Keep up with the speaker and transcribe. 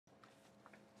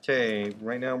Okay,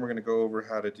 right now we're going to go over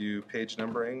how to do page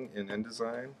numbering in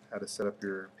InDesign, how to set up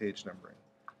your page numbering.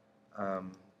 A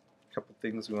couple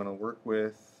things we want to work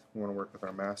with. We want to work with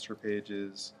our master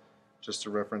pages. Just to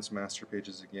reference master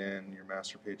pages again, your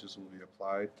master pages will be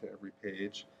applied to every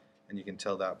page, and you can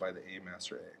tell that by the A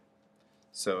master A.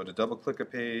 So to double click a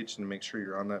page and make sure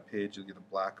you're on that page, you'll get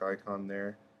a black icon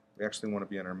there. We actually want to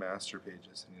be on our master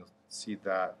pages, and you'll see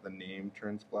that the name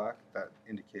turns black. That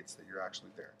indicates that you're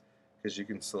actually there, because you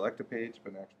can select a page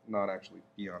but not actually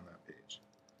be on that page.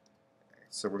 Okay,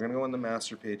 so we're going to go on the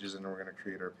master pages and we're going to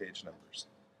create our page numbers.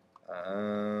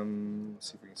 Let's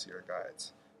see if we can see our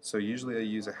guides. So usually I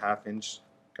use a 1/2 inch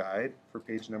guide for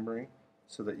page numbering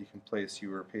so that you can place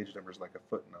your page numbers like a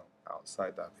footnote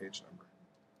outside that page number.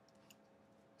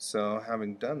 So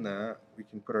having done that, we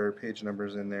can put our page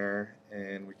numbers in there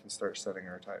and we can start setting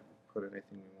our type. Put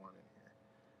anything we want in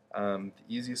here.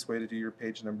 The easiest way to do your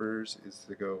page numbers is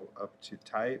to go up to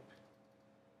Type,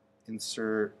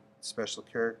 Insert Special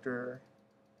Character,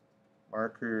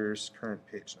 Markers, Current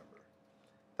Page Number.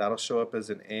 That'll show up as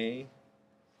an A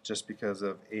just because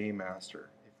of A master.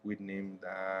 If we'd named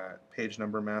that page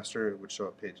number master, it would show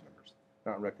up page numbers.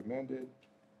 Not recommended.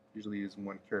 Usually use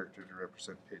one character to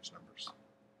represent page numbers.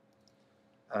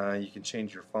 You can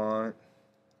change your font.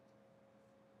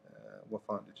 What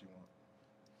font did you want?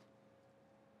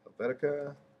 Helvetica?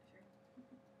 Sure.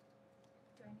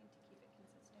 Do I need to keep it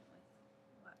consistent with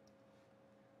what my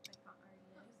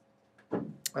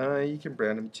font already is? You can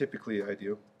brand them. Typically I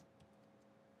do.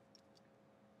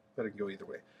 But it can go either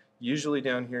way. Usually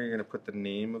down here you're going to put the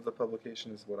name of the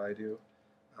publication is what I do.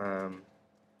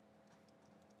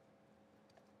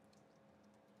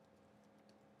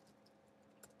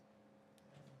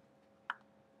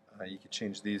 You can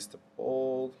change these to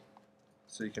bold,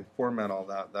 so you can format all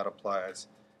that. That applies,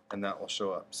 and that will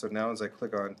show up. So now as I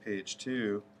click on page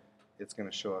 2, it's going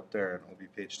to show up there, and it will be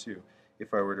page 2.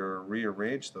 If I were to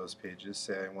rearrange those pages,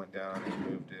 say I went down and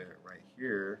moved it right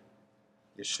here,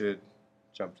 it should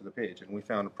jump to the page. And we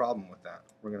found a problem with that.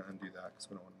 We're going to undo that because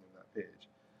we don't want to move that page.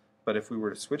 But if we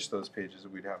were to switch those pages,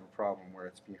 we'd have a problem where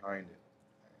it's behind it.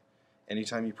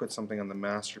 Anytime you put something on the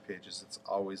master pages, it's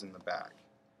always in the back.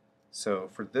 So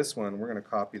for this one, we're going to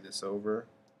copy this over.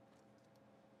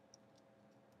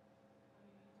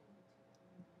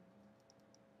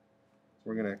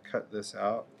 We're going to cut this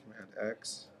out, Command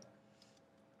X,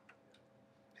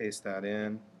 paste that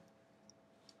in,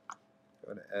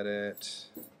 go to Edit,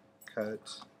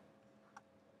 Cut,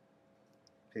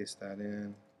 paste that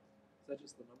in. Is that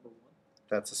just the number 1?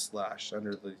 That's a slash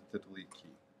under the delete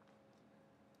key.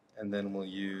 And then we'll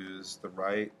use the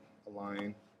right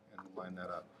align and line that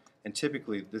up. And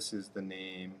typically this is the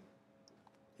name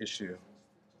issue.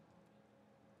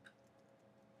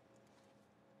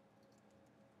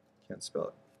 Can't spell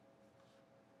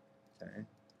it. Okay.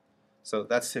 So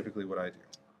that's typically what I do.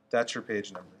 That's your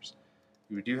page numbers.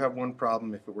 We do have one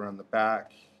problem if it were on the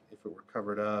back, if it were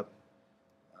covered up.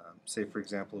 Say for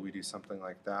example we do something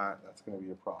like that, that's going to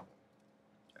be a problem.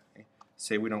 Okay.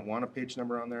 Say we don't want a page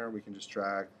number on there, we can just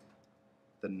drag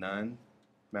the none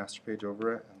master page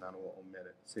over it, and that will omit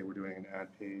it. Say we're doing an add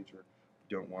page, or we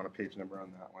don't want a page number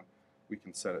on that one, we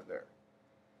can set it there.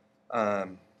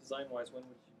 Design-wise, when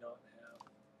would you not have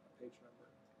a page number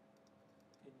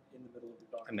in the middle of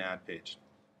your An document? add page.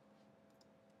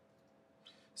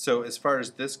 So as far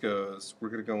as this goes, we're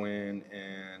going to go in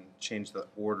and change the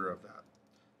order of that.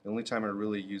 The only time I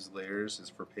really use layers is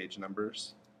for page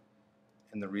numbers,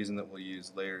 and the reason that we'll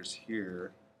use layers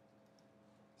here,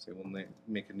 so we'll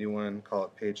make a new one, call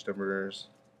it page numbers.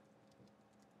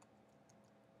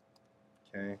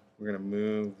 Okay, we're going to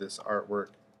move this artwork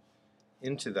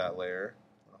into that layer.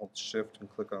 Hold Shift and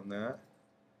click on that,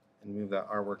 and move that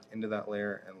artwork into that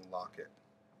layer and lock it.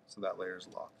 So that layer is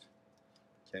locked.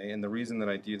 Okay, and the reason that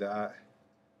I do that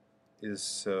is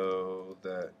so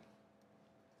that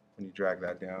when you drag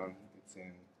that down, it's in.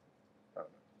 I don't know.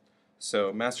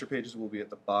 So master pages will be at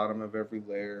the bottom of every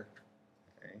layer.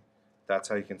 Okay. That's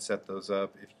how you can set those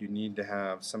up. If you need to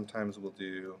have, sometimes we'll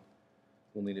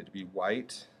need it to be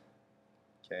white.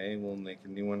 Okay, we'll make a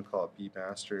new one, call it B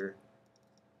master,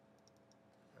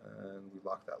 and we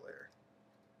lock that layer.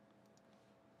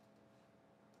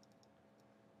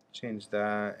 Change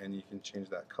that, and you can change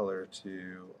that color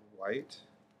to white.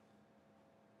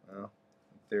 Well,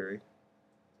 in theory.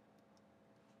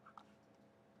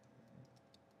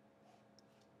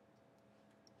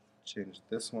 Change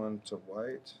this one to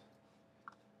white.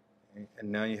 Okay. And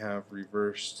now you have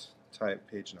reversed type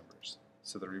page numbers.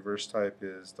 So the reverse type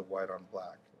is the white on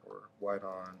black, or white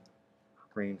on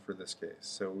green for this case.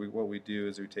 So what we do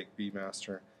is we take B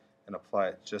master and apply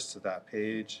it just to that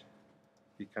page.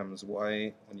 becomes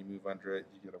white. When you move under it,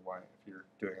 you get a white if you're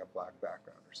doing a black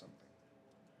background or something.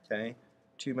 Okay?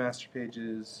 2 master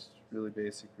pages, really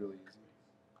basic, really easy.